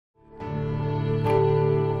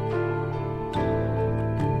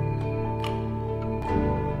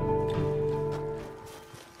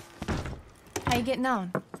getting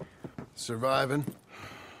on? Surviving.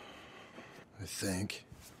 I think.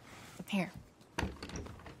 Here.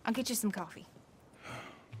 I'll get you some coffee.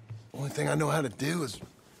 Only thing I know how to do is...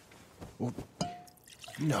 Well,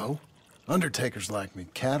 you know, undertakers like me.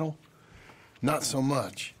 Cattle, not so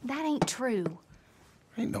much. That ain't true.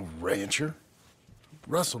 Ain't no rancher.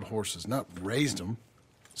 Rustled horses, not raised them.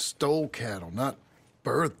 Stole cattle, not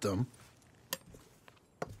birthed them.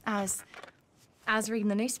 I was reading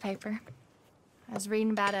the newspaper. I was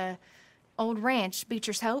reading about a old ranch,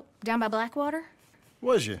 Beecher's Hope, down by Blackwater.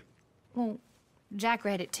 Was you? Well, Jack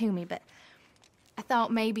read it to me, but I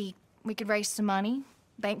thought maybe we could raise some money.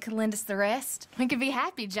 Bank could lend us the rest. We could be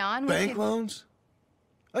happy, John. Bank loans?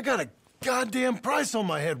 I got a goddamn price on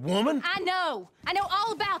my head, woman. I know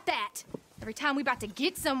all about that. Every time we about to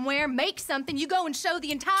get somewhere, make something, you go and show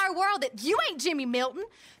the entire world that you ain't Jimmy Milton.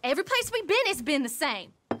 Every place we've been, it's been the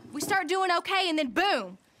same. We start doing okay, and then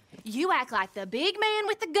boom, you act like the big man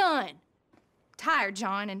with the gun. Tired,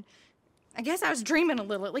 John, and I guess I was dreaming a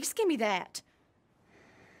little. At least give me that.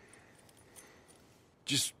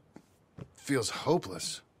 Just feels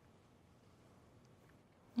hopeless.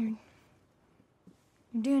 You're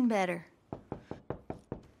doing better.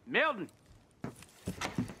 Milton!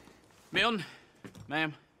 Milton,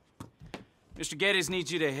 ma'am. Mr. Geddes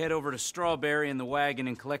needs you to head over to Strawberry in the wagon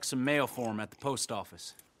and collect some mail for him at the post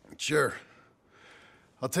office. Sure.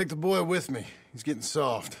 I'll take the boy with me. He's getting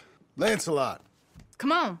soft. Lancelot.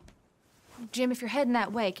 Come on. Jim, if you're heading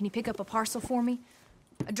that way, can you pick up a parcel for me?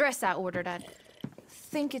 A dress I ordered. I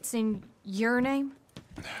think it's in your name?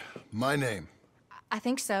 My name. I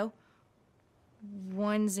think so.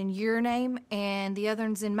 One's in your name, and the other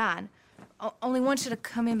one's in mine. Only one should have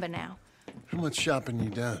come in by now. How much shopping you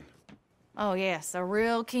done? Oh, yes, a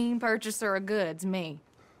real keen purchaser of goods, me.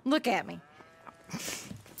 Look at me.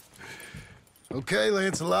 Okay,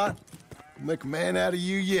 Lancelot. Make a man out of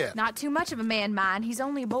you yet. Not too much of a man, mine. He's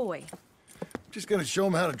only a boy. Just gonna show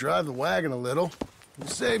him how to drive the wagon a little. We'll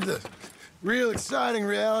save the real exciting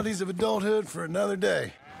realities of adulthood for another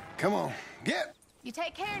day. Come on, get! You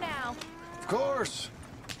take care now. Of course.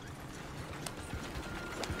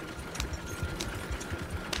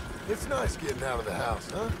 It's nice getting out of the house,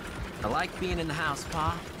 huh? I like being in the house,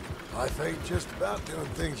 Pa. Life ain't just about doing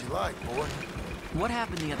things you like, boy. What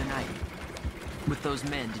happened the other night? With those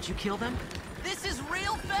men, did you kill them? This is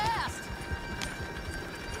real fast!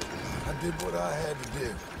 I did what I had to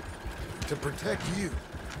do. To protect you.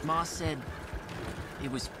 Ma said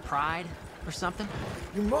it was pride or something?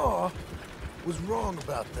 Your ma was wrong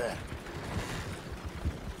about that.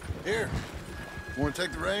 Here. Want to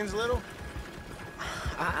take the reins a little?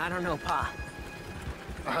 I don't know, Pa.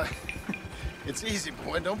 It's easy,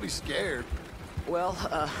 boy. Don't be scared. Well,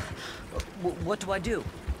 what do I do?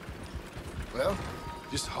 Well,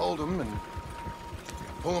 just hold them and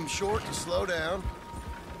pull them short to slow down.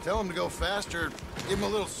 Tell them to go faster. Give them a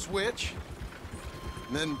little switch.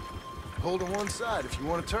 And then pull to one side if you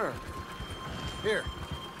want to turn. Here.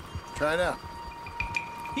 Try it out.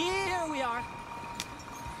 Here we are.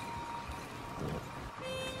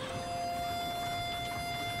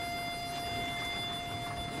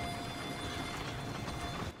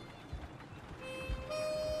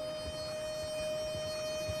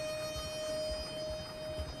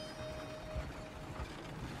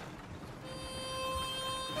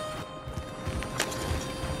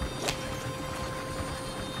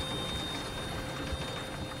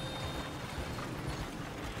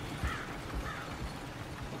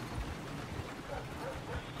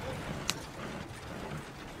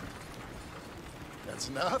 That's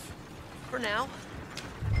enough? For now.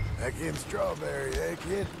 Back in Strawberry, eh,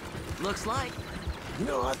 kid? Looks like. You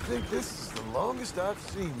know, I think this is the longest I've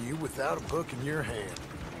seen you without a book in your hand.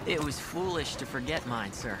 It was foolish to forget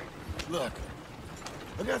mine, sir. Look,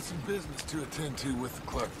 I got some business to attend to with the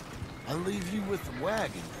clerk. I'll leave you with the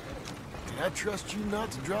wagon. Can I trust you not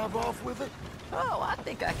to drive off with it? Oh, I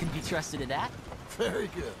think I can be trusted to that. Very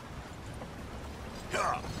good.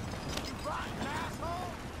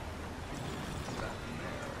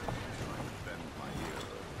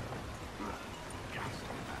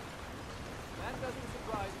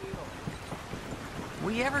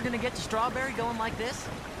 We ever gonna get to Strawberry going like this?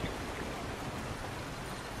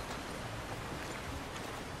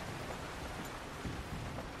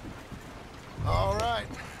 All right,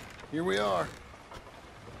 here we are.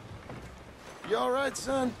 You all right,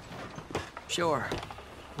 son? Sure.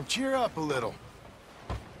 Well, cheer up a little.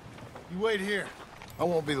 You wait here. I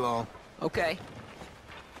won't be long. Okay.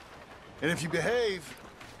 And if you behave,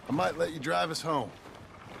 I might let you drive us home.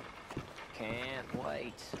 Can't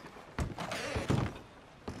wait.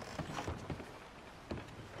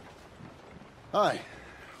 Hey, Hi,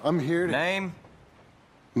 I'm here to... Name?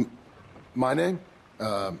 My name?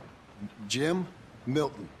 Jim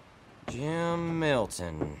Milton. Jim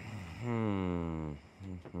Milton.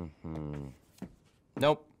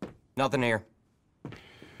 Nope, nothing here.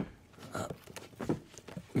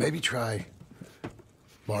 Maybe try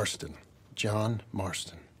Marston. John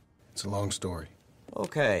Marston. It's a long story.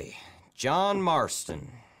 Okay, John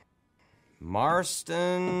Marston.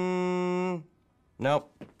 Marston...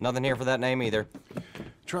 Nope, nothing here for that name either.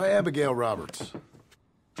 Try Abigail Roberts.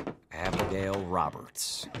 Abigail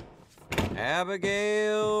Roberts.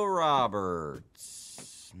 Abigail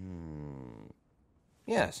Roberts.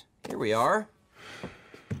 Yes, here we are.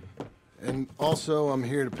 And also, I'm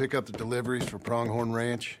here to pick up the deliveries for Pronghorn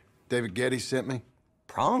Ranch. David Getty sent me.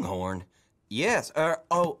 Pronghorn? Yes,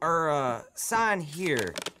 sign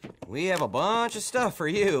here. We have a bunch of stuff for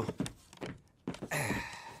you.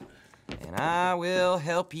 And I will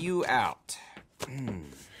help you out.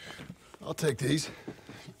 I'll take these.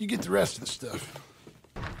 You get the rest of the stuff.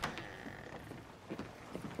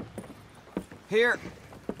 Here,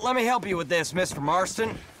 let me help you with this, Mr.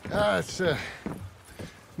 Marston. It's,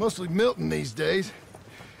 mostly Milton these days.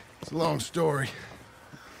 It's a long story.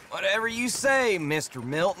 Whatever you say, Mr.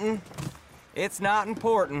 Milton. It's not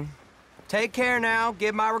important. Take care now.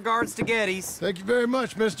 Give my regards to Geddes. Thank you very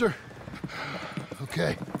much, mister.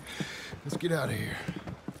 Okay, let's get out of here.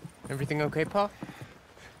 Everything okay, Pa?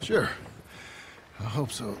 Sure. I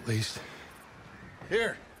hope so, at least.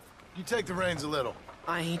 Here, you take the reins a little.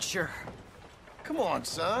 I ain't sure. Come on,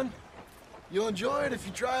 son. You'll enjoy it if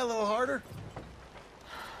you try a little harder.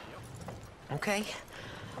 Okay.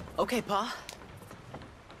 Okay, Pa.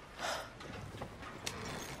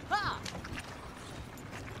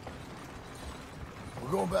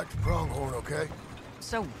 We're going back to Pronghorn, okay?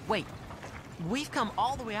 So, wait. We've come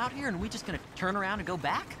all the way out here and we just gonna turn around and go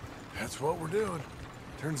back? That's what we're doing.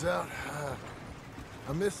 Turns out,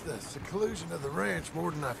 I missed the seclusion of the ranch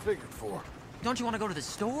more than I figured for. Don't you want to go to the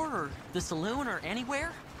store or the saloon or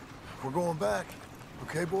anywhere? We're going back,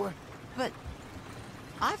 okay, boy? But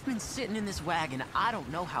I've been sitting in this wagon I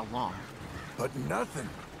don't know how long. But nothing.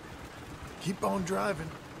 Keep on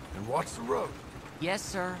driving and watch the road. Yes,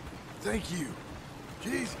 sir. Thank you.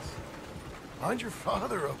 Jesus. Mind your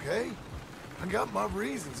father, okay? I got my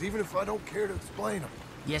reasons, even if I don't care to explain them.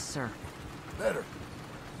 Yes, sir. Better.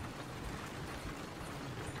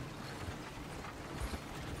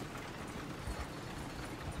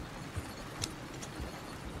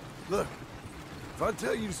 Look, if I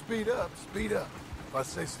tell you to speed up, speed up. If I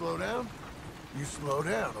say slow down, you slow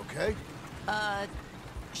down, okay?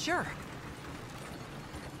 Sure.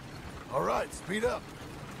 All right, speed up.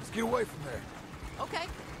 Let's get away from there. Okay.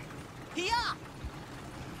 Hiya!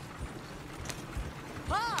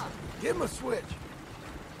 Ah! Give him a switch.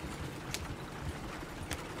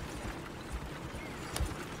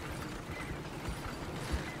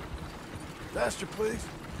 Faster, please.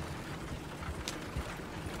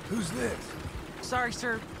 Who's this? Sorry,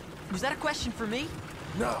 sir. Was that a question for me?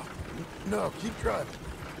 No, no, keep driving.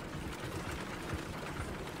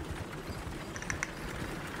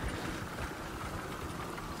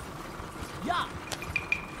 Yeah.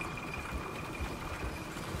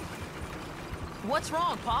 What's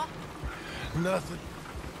wrong, Pa? Nothing.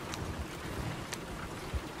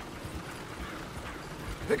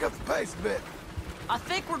 Pick up the pace a bit. I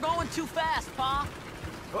think we're going too fast, Pa.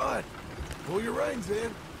 Fine. Pull your reins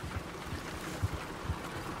in.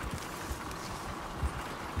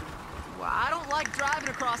 Well, I don't like driving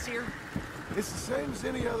across here. It's the same as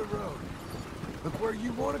any other road. Look where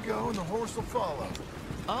you want to go and the horse will follow.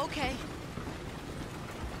 Okay.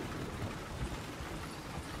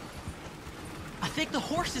 I think the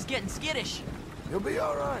horse is getting skittish. You'll be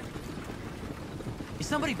all right. Is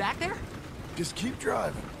somebody back there? Just keep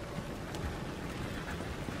driving.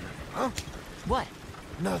 Huh? What?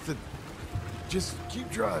 Nothing. Just keep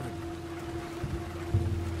driving.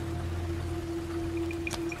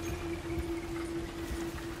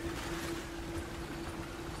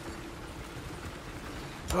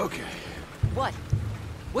 Okay. What?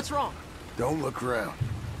 What's wrong? Don't look around.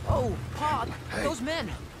 Oh, Pa, Hey. those men,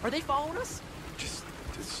 are they following us? Just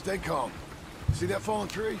stay calm. See that fallen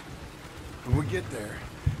tree? When we get there,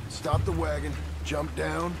 stop the wagon, jump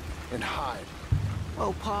down, and hide.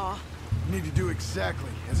 Oh, Pa. You need to do exactly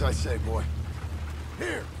as I say, boy.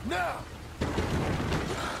 Here, now!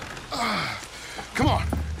 Come on!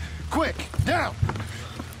 Quick, down!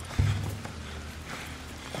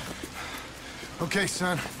 Okay,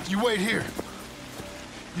 son, you wait here.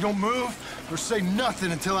 You don't move or say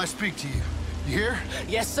nothing until I speak to you. You hear?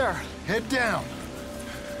 Yes, sir. Head down.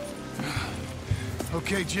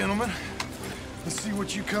 Okay, gentlemen. Let's see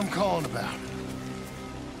what you come calling about.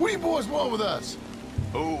 What do you boys want with us?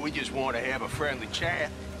 Oh, we just want to have a friendly chat.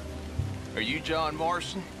 Are you John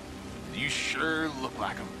Marston? You sure look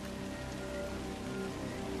like him.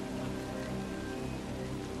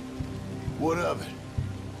 What of it?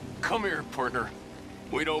 Come here, partner.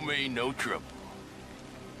 We don't mean no trouble.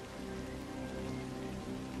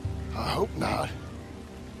 I hope not.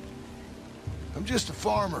 I'm just a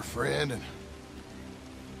farmer, friend, and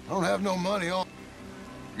I don't have no money on...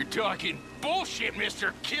 You're talking bullshit,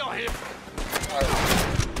 mister. Kill him.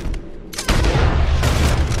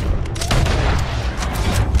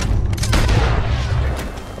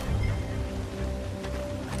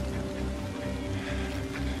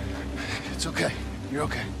 It's okay. You're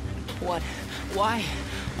okay. What? Why?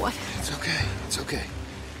 What? It's okay. It's okay.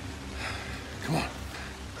 Come on.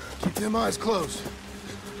 Keep them eyes closed.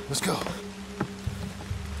 Let's go.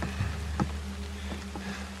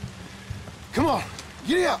 Come on.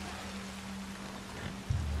 Get out.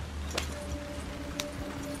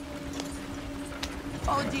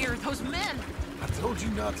 Oh dear, those men! I told you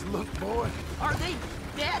not to look, boy. Are they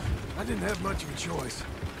dead? I didn't have much of a choice.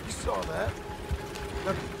 You saw that.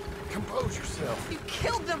 Now, compose yourself. You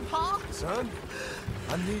killed them, Pa! Son,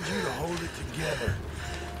 I need you to hold it together.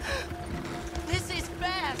 This is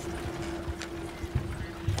fast!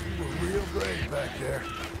 You were real brave back there.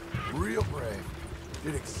 Real brave.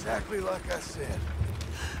 Did exactly like I said.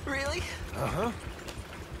 Really? Uh-huh.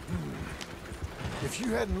 If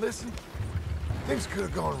you hadn't listened, things could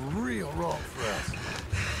have gone real wrong for us.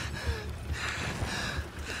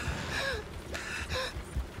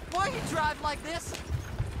 Why you drive like this?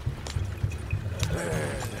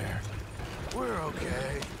 There. We're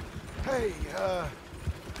okay. Hey,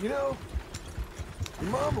 you know, your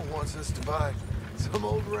mama wants us to buy some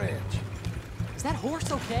old ranch. Is that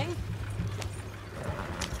horse okay?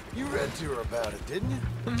 You read to her about it, didn't you?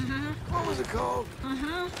 Mm-hmm. What was it called?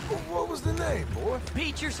 Mm-hmm. What was the name, boy?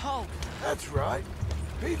 Beecher's Hope. That's right.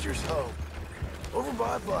 Beecher's Hope. Over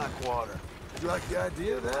by Blackwater. You like the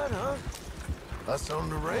idea of that, huh? Us on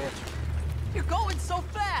the ranch? You're going so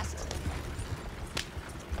fast!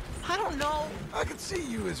 I don't know. I could see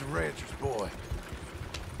you as a rancher's boy.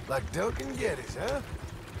 Like Duncan Geddes, huh?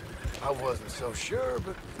 I wasn't so sure,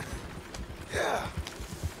 but... yeah.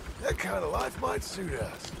 That kind of life might suit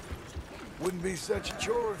us. Wouldn't be such a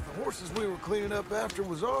chore if the horses we were cleaning up after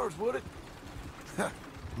was ours, would it?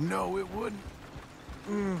 No, it wouldn't.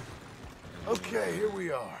 Okay, here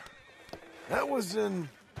we are. That was in...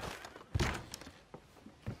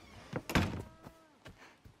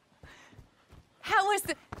 How was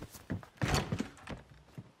the...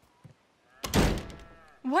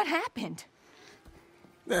 What happened?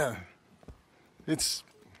 Yeah. It's...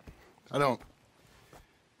 I don't...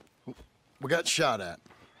 We got shot at.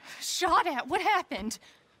 Shot at? What happened?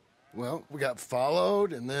 Well, we got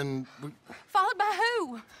followed, and then we... Followed by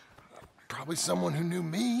who? Probably someone who knew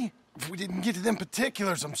me. If we didn't get to them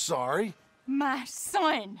particulars, I'm sorry. My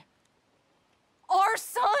son. Our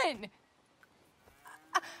son.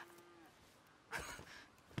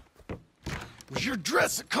 It was your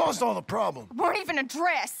dress that caused all the problem. It weren't even a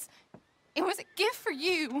dress. It was a gift for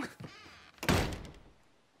you.